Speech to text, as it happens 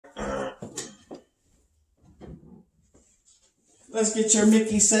Let's get your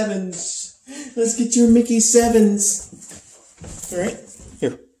Mickey 7s. Let's get your Mickey 7s. Alright.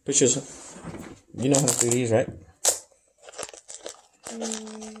 Here, push this one. You know how to do these, right? Go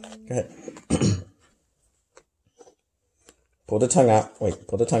ahead. Pull the tongue out. Wait,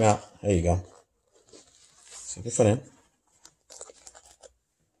 pull the tongue out. There you go. Stick your foot in.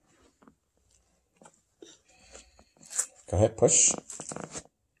 Go ahead, push.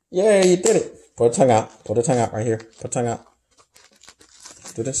 Yeah, you did it. Pull the tongue out. Pull the tongue out right here. Pull the tongue out.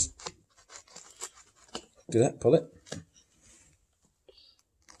 Do this. Do that. Pull it.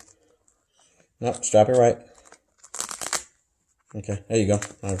 Nope, strap it right. Okay, there you go.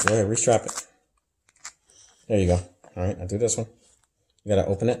 All right, go ahead, restrap it. There you go. All right, now do this one. You gotta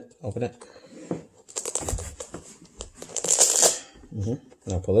open it. Open it.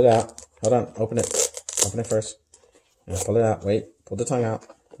 Now pull it out. Hold on. Open it. Open it first. Now pull it out. Wait. Pull the tongue out.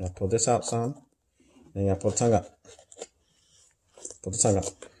 Now pull this out some. Then you gotta pull the tongue up. Pull the tongue up.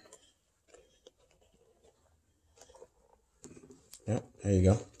 Yep. There you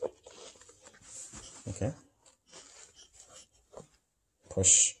go. Okay.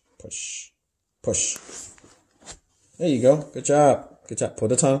 Push. Push. Push. There you go. Good job. Good job. Pull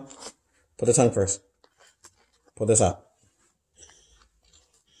the tongue. Pull the tongue first. Pull this out.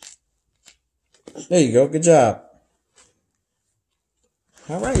 There you go. Good job.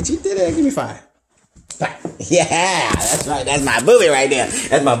 All right. You did it. Give me 5. 5. Yeah. That's right. That's my booby right there.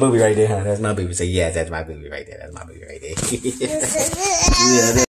 That's my booby right there. Huh? That's my booby. Say, yes, that's my booby right there. That's my booby right there. Yeah.